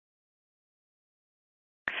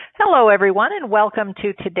Hello, everyone, and welcome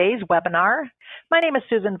to today's webinar. My name is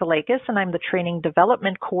Susan Valakis, and I'm the Training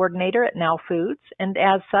Development Coordinator at Now Foods. And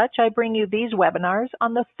as such, I bring you these webinars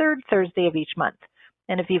on the third Thursday of each month.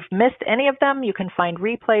 And if you've missed any of them, you can find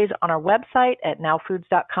replays on our website at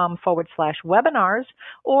nowfoods.com/webinars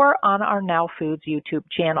or on our Now Foods YouTube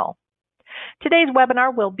channel. Today's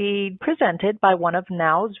webinar will be presented by one of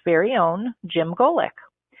Now's very own, Jim Golick.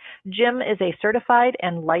 Jim is a certified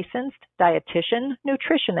and licensed dietitian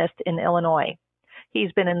nutritionist in Illinois.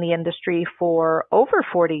 He's been in the industry for over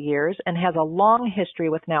 40 years and has a long history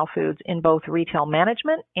with Now Foods in both retail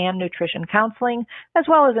management and nutrition counseling, as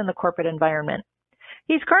well as in the corporate environment.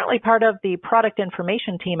 He's currently part of the product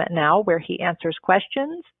information team at Now, where he answers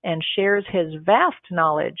questions and shares his vast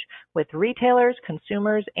knowledge with retailers,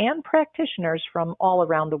 consumers, and practitioners from all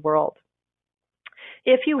around the world.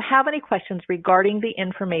 If you have any questions regarding the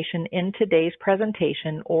information in today's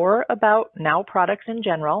presentation or about Now products in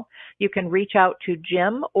general, you can reach out to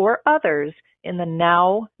Jim or others in the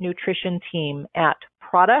Now Nutrition team at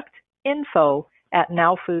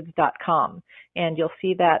productinfo@nowfoods.com. And you'll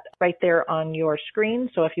see that right there on your screen.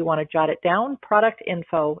 So if you want to jot it down,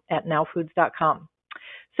 productinfo@nowfoods.com.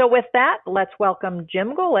 So with that, let's welcome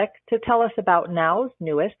Jim Golick to tell us about Now's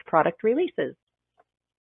newest product releases.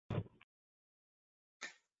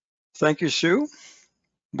 Thank you, Sue.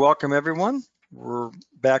 Welcome, everyone. We're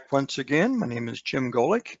back once again. My name is Jim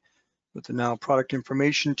Golick with the Now Product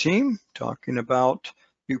Information Team, talking about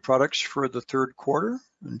new products for the third quarter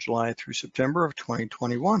in July through September of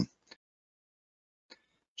 2021.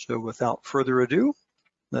 So without further ado,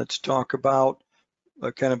 let's talk about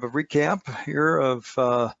a kind of a recap here of,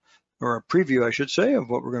 or a preview, I should say, of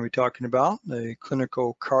what we're going to be talking about, the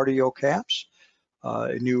clinical cardio caps.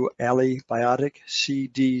 A new allibiotic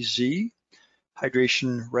CDZ,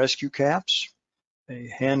 hydration rescue caps, a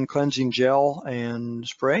hand cleansing gel and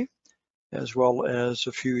spray, as well as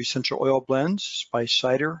a few essential oil blends, spice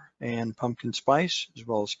cider and pumpkin spice, as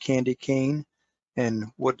well as candy cane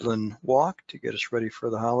and woodland walk to get us ready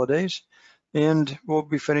for the holidays. And we'll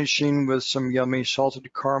be finishing with some yummy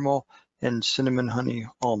salted caramel and cinnamon honey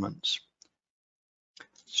almonds.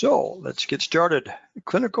 So let's get started.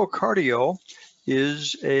 Clinical cardio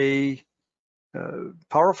is a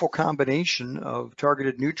powerful combination of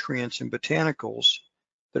targeted nutrients and botanicals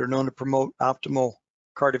that are known to promote optimal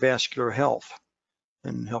cardiovascular health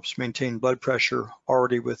and helps maintain blood pressure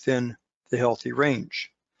already within the healthy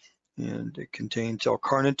range. And it contains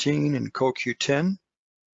L-carnitine and CoQ10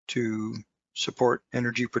 to support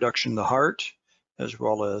energy production in the heart, as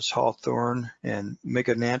well as hawthorn and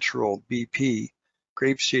mega natural BP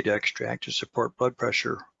grapeseed extract to support blood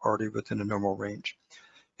pressure already within a normal range.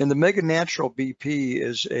 And the mega natural BP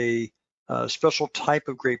is a special type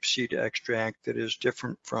of grapeseed extract that is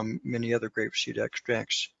different from many other grapeseed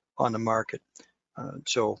extracts on the market.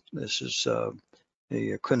 So this is a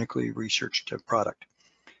clinically researched product.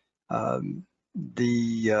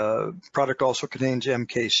 The product also contains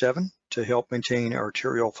MK7 to help maintain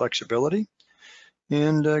arterial flexibility.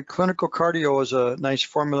 And clinical cardio is a nice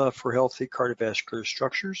formula for healthy cardiovascular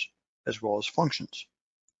structures as well as functions.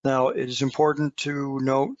 Now, it is important to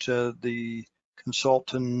note the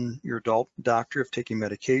consultant your adult doctor if taking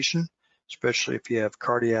medication, especially if you have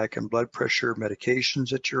cardiac and blood pressure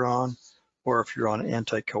medications that you're on, or if you're on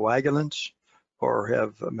anticoagulants, or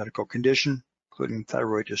have a medical condition, including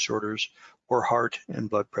thyroid disorders, or heart and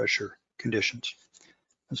blood pressure conditions.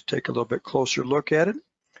 Let's take a little bit closer look at it.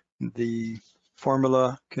 The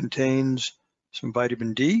formula contains some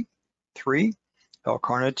vitamin D3,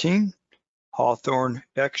 L-carnitine, hawthorn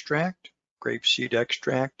extract, grapeseed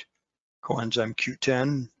extract, coenzyme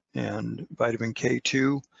Q10, and vitamin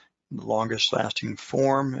K2, the longest lasting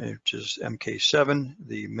form, which is MK7,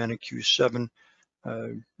 the MeniQ7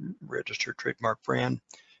 registered trademark brand.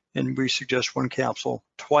 And we suggest one capsule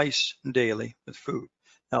twice daily with food.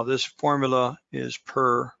 Now this formula is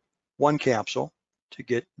per one capsule to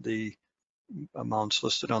get the amounts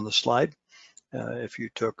listed on the slide. If you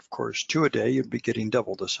took, of course, 2 a day, you'd be getting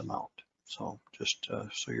double this amount. So just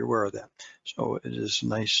so you're aware of that. So it is a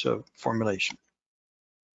nice formulation.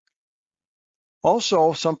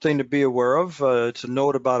 Also, something to be aware of, it's a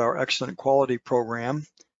note about our excellent quality program.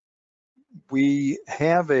 We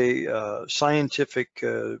have a scientific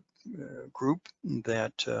group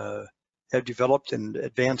that have developed an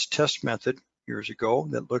advanced test method years ago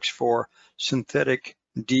that looks for synthetic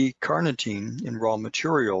D-carnitine in raw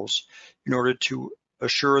materials in order to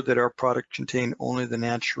assure that our product contain only the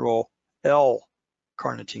natural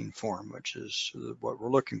L-carnitine form, which is what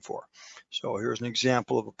we're looking for. So here's an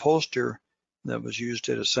example of a poster that was used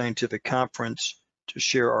at a scientific conference to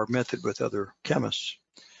share our method with other chemists.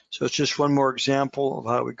 So it's just one more example of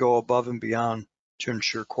how we go above and beyond to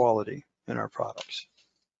ensure quality in our products.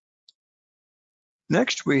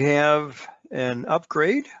 Next, we have an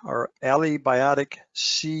upgrade, our Allibiotic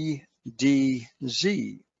CDZ.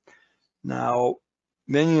 Now,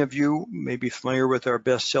 many of you may be familiar with our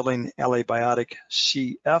best-selling Allibiotic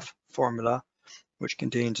CF formula, which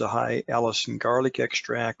contains a high allicin garlic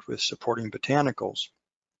extract with supporting botanicals.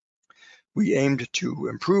 We aimed to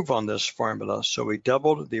improve on this formula, so we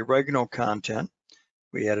doubled the oregano content.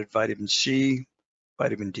 We added vitamin C,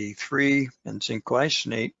 vitamin D3, and zinc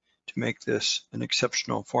glycinate to make this an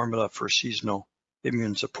exceptional formula for seasonal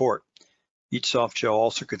immune support. Each soft gel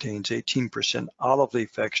also contains 18% olive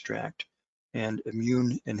leaf extract and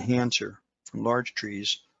immune enhancer from large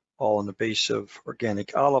trees, all in the base of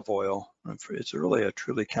organic olive oil. It's really a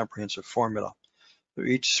truly comprehensive formula. So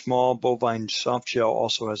each small bovine soft gel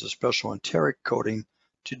also has a special enteric coating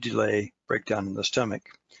to delay breakdown in the stomach.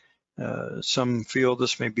 Some feel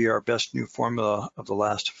this may be our best new formula of the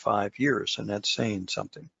last 5 years, and that's saying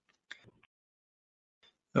something.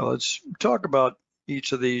 Now let's talk about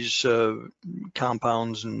each of these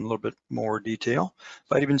compounds in a little bit more detail.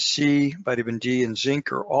 Vitamin C, vitamin D, and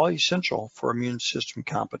zinc are all essential for immune system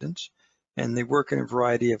competence, and they work in a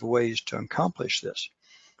variety of ways to accomplish this.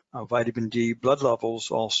 Vitamin D blood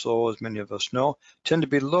levels also, as many of us know, tend to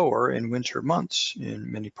be lower in winter months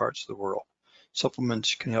in many parts of the world.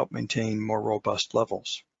 Supplements can help maintain more robust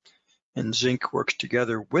levels. And zinc works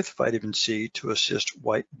together with vitamin C to assist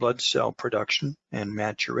white blood cell production and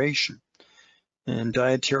maturation. And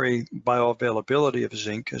dietary bioavailability of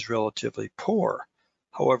zinc is relatively poor.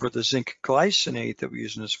 However, the zinc glycinate that we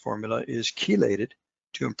use in this formula is chelated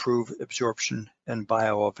to improve absorption and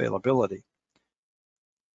bioavailability.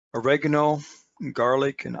 Oregano,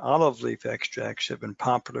 garlic, and olive leaf extracts have been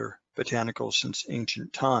popular botanicals since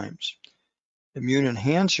ancient times. Immune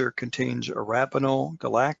enhancer contains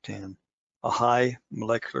arabinogalactan, a high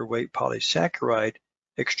molecular weight polysaccharide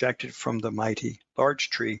extracted from the mighty large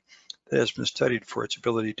tree that has been studied for its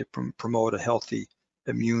ability to promote a healthy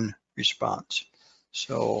immune response.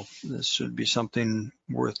 So this should be something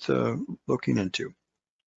worth looking into.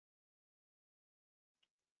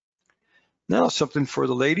 Now something for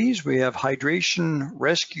the ladies, we have Hydration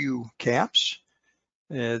Rescue Caps.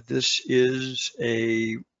 This is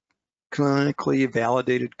a clinically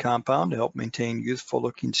validated compound to help maintain youthful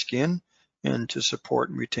looking skin and to support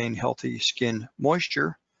and retain healthy skin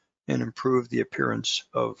moisture and improve the appearance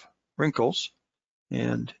of wrinkles.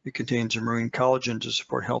 And it contains a marine collagen to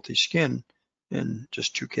support healthy skin in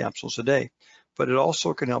just 2 capsules a day. But it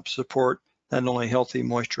also can help support not only healthy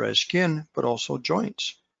moisturized skin, but also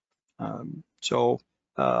joints.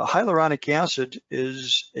 Hyaluronic acid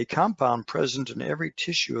is a compound present in every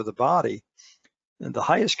tissue of the body, and the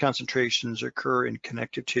highest concentrations occur in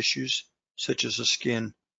connective tissues such as the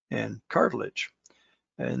skin and cartilage.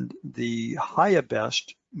 And the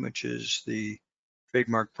Hyabest, which is the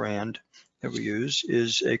trademark brand that we use,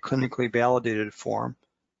 is a clinically validated form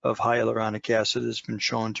of hyaluronic acid that has been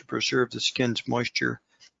shown to preserve the skin's moisture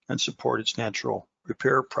and support its natural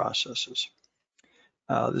repair processes.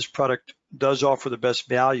 This product does offer the best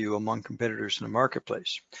value among competitors in the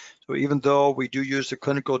marketplace. So even though we do use the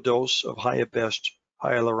clinical dose of Hyabest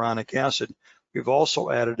hyaluronic acid, we've also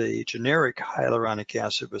added a generic hyaluronic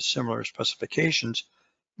acid with similar specifications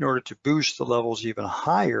in order to boost the levels even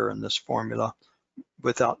higher in this formula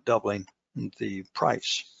without doubling the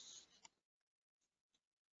price.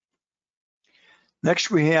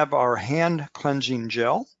 Next, we have our hand cleansing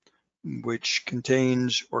gel, which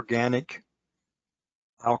contains organic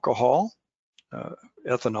alcohol,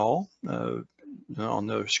 ethanol. On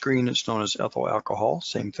the screen, it's known as ethyl alcohol,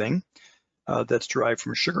 same thing. That's derived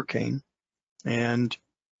from sugarcane, and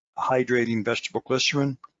hydrating vegetable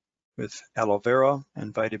glycerin with aloe vera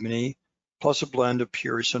and vitamin E, plus a blend of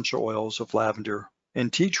pure essential oils of lavender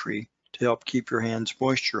and tea tree to help keep your hands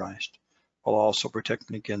moisturized, while also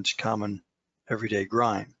protecting against common everyday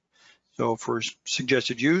grime. So for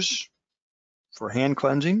suggested use, for hand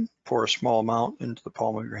cleansing, pour a small amount into the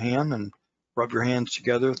palm of your hand and rub your hands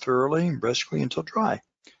together thoroughly and briskly until dry.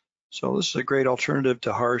 So this is a great alternative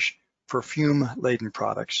to harsh perfume-laden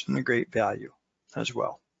products and a great value as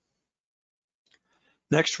well.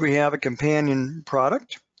 Next, we have a companion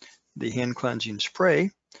product, the hand cleansing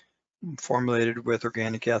spray, formulated with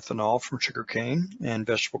organic ethanol from sugarcane and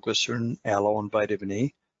vegetable glycerin, aloe, and vitamin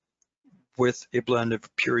E, with a blend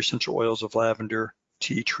of pure essential oils of lavender,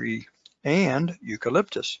 tea tree, and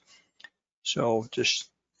eucalyptus. So just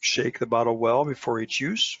shake the bottle well before each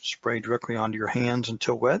use, spray directly onto your hands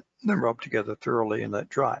until wet, then rub together thoroughly and let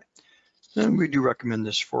dry. And we do recommend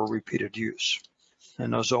this for repeated use.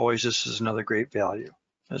 And as always, this is another great value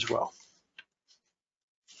as well.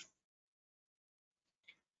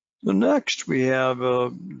 So next we have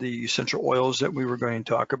the essential oils that we were going to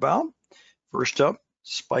talk about. First up,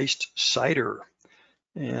 spiced cider.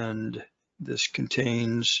 And this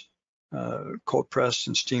contains cold pressed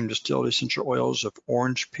and steam distilled essential oils of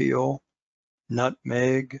orange peel,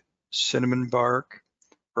 nutmeg, cinnamon bark,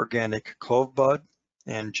 organic clove bud,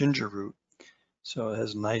 and ginger root. So it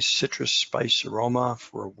has a nice citrus spice aroma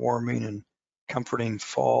for a warming and comforting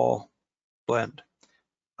fall blend.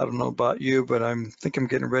 I don't know about you, but I think I'm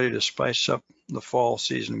getting ready to spice up the fall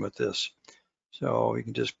season with this. So you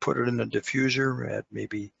can just put it in a diffuser, add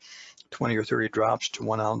maybe 20 or 30 drops to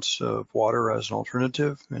 1 ounce of water as an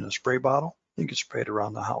alternative in a spray bottle. You can spray it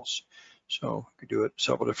around the house. So you can do it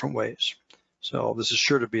several different ways. So this is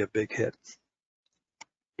sure to be a big hit.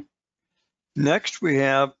 Next, we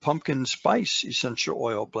have pumpkin spice essential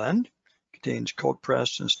oil blend. Contains cold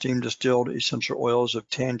pressed and steam distilled essential oils of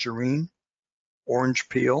tangerine, orange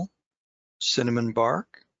peel, cinnamon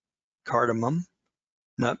bark, cardamom,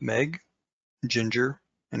 nutmeg, ginger,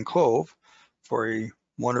 and clove for a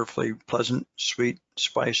wonderfully pleasant, sweet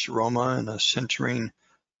spice aroma and a centering,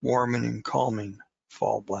 warming, and calming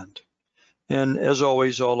fall blend. And as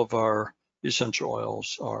always, all of our essential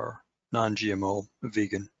oils are non-GMO,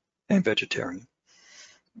 vegan, and vegetarian.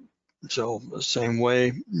 So the same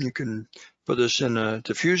way you can put this in a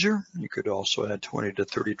diffuser. You could also add 20 to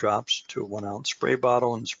 30 drops to a 1 ounce spray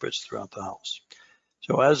bottle and spritz throughout the house.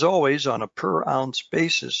 So as always, on a per ounce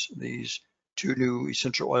basis, these two new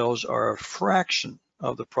essential oils are a fraction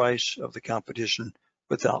of the price of the competition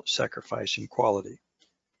without sacrificing quality.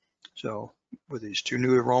 So with these two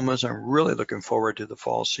new aromas, I'm really looking forward to the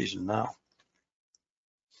fall season now.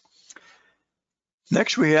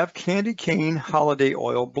 Next, we have Candy Cane Holiday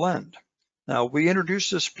Oil Blend. Now, we introduced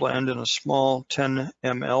this blend in a small 10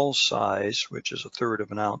 ml size, which is 1/3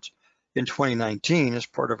 of an ounce, in 2019 as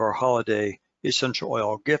part of our holiday essential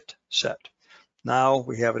oil gift set. Now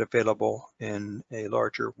we have it available in a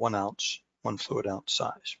larger 1 ounce, 1 fluid ounce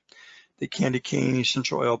size. The Candy Cane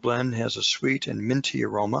Essential Oil Blend has a sweet and minty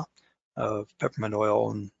aroma of peppermint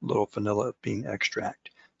oil and a little vanilla bean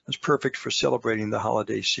extract. It's perfect for celebrating the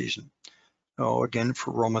holiday season. Oh, again,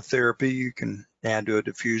 for aromatherapy, you can add to a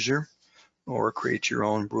diffuser or create your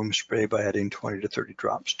own room spray by adding 20 to 30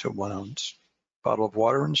 drops to a 1 ounce bottle of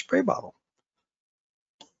water in a spray bottle.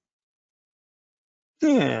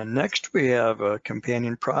 And next we have a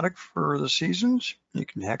companion product for the seasons. You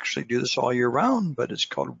can actually do this all year round, but it's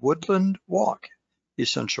called Woodland Walk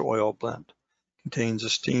Essential Oil Blend. Contains a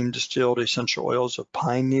steam distilled essential oils of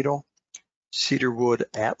pine needle, cedarwood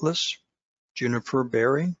atlas, juniper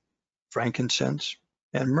berry, frankincense,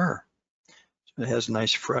 and myrrh. So it has a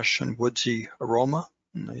nice fresh and woodsy aroma,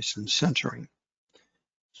 nice and centering.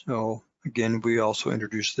 So again, we also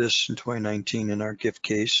introduced this in 2019 in our gift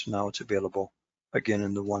case. Now it's available again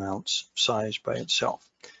in the 1 ounce size by itself.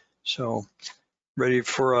 So ready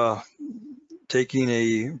for taking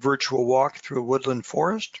a virtual walk through a woodland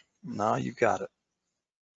forest? Now you got it.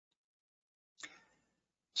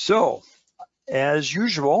 So as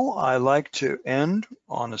usual, I like to end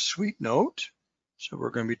on a sweet note. So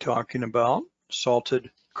we're going to be talking about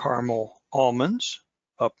salted caramel almonds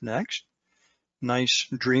up next. Nice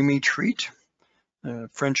dreamy treat.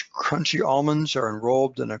 French crunchy almonds are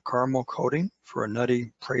enrobed in a caramel coating for a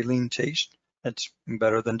nutty praline taste that's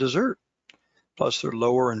better than dessert. Plus they're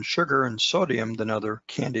lower in sugar and sodium than other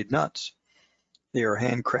candied nuts. They are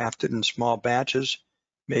handcrafted in small batches,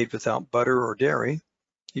 made without butter or dairy.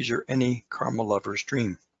 These are any caramel lover's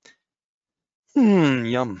dream.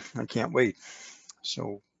 Yum, I can't wait.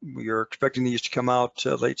 So we are expecting these to come out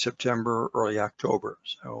late September, early October.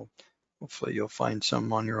 So hopefully you'll find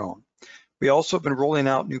some on your own. We also have been rolling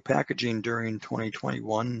out new packaging during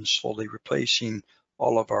 2021 and slowly replacing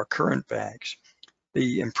all of our current bags.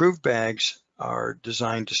 The improved bags are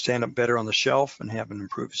designed to stand up better on the shelf and have an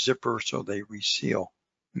improved zipper so they reseal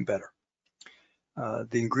better.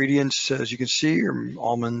 The ingredients, as you can see, are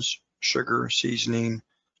almonds, sugar, seasoning,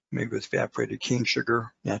 made with evaporated cane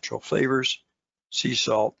sugar, natural flavors, sea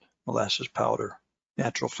salt, molasses powder,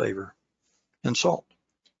 natural flavor, and salt.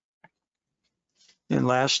 And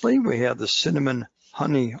lastly, we have the cinnamon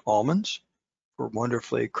honey almonds for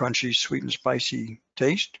wonderfully crunchy, sweet and spicy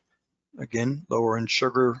taste. Again, lower in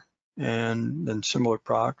sugar and then similar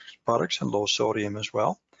products and low sodium as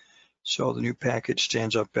well. So the new package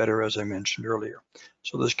stands up better, as I mentioned earlier.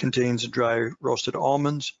 So this contains dry roasted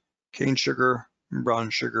almonds, cane sugar, brown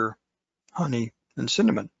sugar, honey, and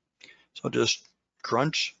cinnamon. So just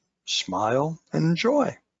crunch, smile, and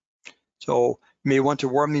enjoy. So You may want to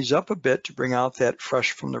warm these up a bit to bring out that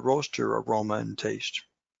fresh from the roaster aroma and taste.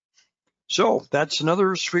 So that's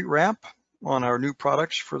another sweet wrap on our new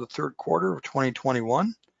products for the third quarter of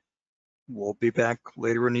 2021. We'll be back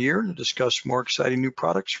later in the year to discuss more exciting new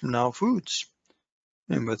products from Now Foods.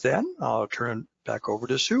 And with that, I'll turn it back over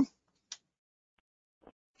to Sue.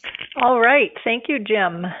 All right. Thank you,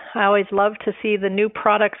 Jim. I always love to see the new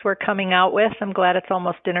products we're coming out with. I'm glad it's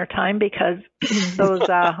almost dinner time because those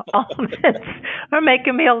almonds are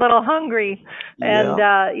making me a little hungry. And,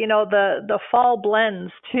 the fall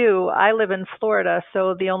blends too. I live in Florida,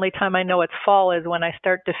 so the only time I know it's fall is when I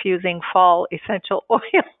start diffusing fall essential oils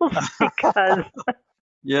because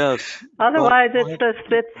yes. Otherwise it's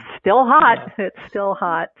still hot. Yeah. It's still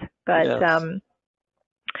hot. But yes.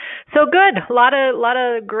 So good. A lot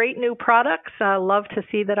of great new products. Love to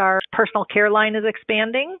see that our personal care line is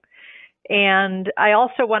expanding. And I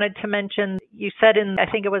also wanted to mention, you said I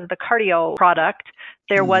think it was the cardio product,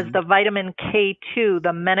 there was the vitamin K2,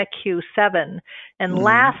 the MENA-Q7. And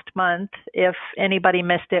last month, if anybody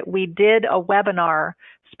missed it, we did a webinar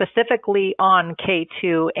specifically on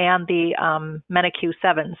K2 and the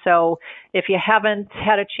MENA-Q7. So if you haven't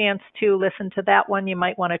had a chance to listen to that one, you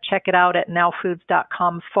might want to check it out at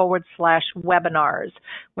nowfoods.com/webinars,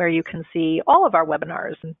 where you can see all of our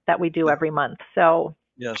webinars that we do every month. So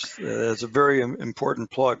yes, that's a very important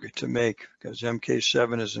plug to make because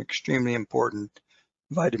MK7 is an extremely important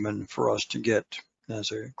vitamin for us to get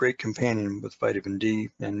as a great companion with vitamin D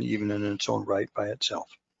and even in its own right by itself.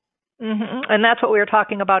 And that's what we were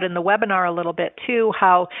talking about in the webinar a little bit too,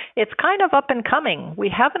 how it's kind of up and coming. We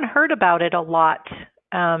haven't heard about it a lot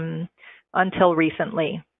until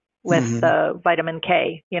recently with the vitamin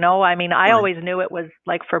K. I always knew it was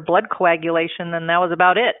like for blood coagulation and that was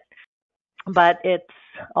about it. But it's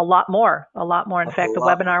a lot more. In fact, the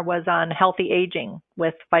webinar was on healthy aging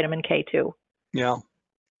with vitamin K2. Yeah.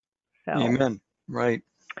 So. Amen. Right.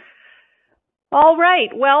 All right.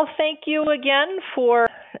 Well, thank you again for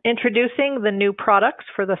introducing the new products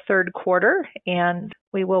for the third quarter. And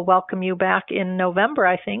we will welcome you back in November,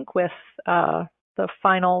 I think, with the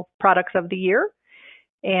final products of the year.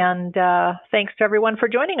 And thanks to everyone for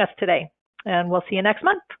joining us today. And we'll see you next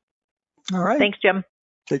month. All right. Thanks, Jim.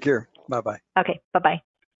 Take care. Bye-bye. Okay. Bye-bye.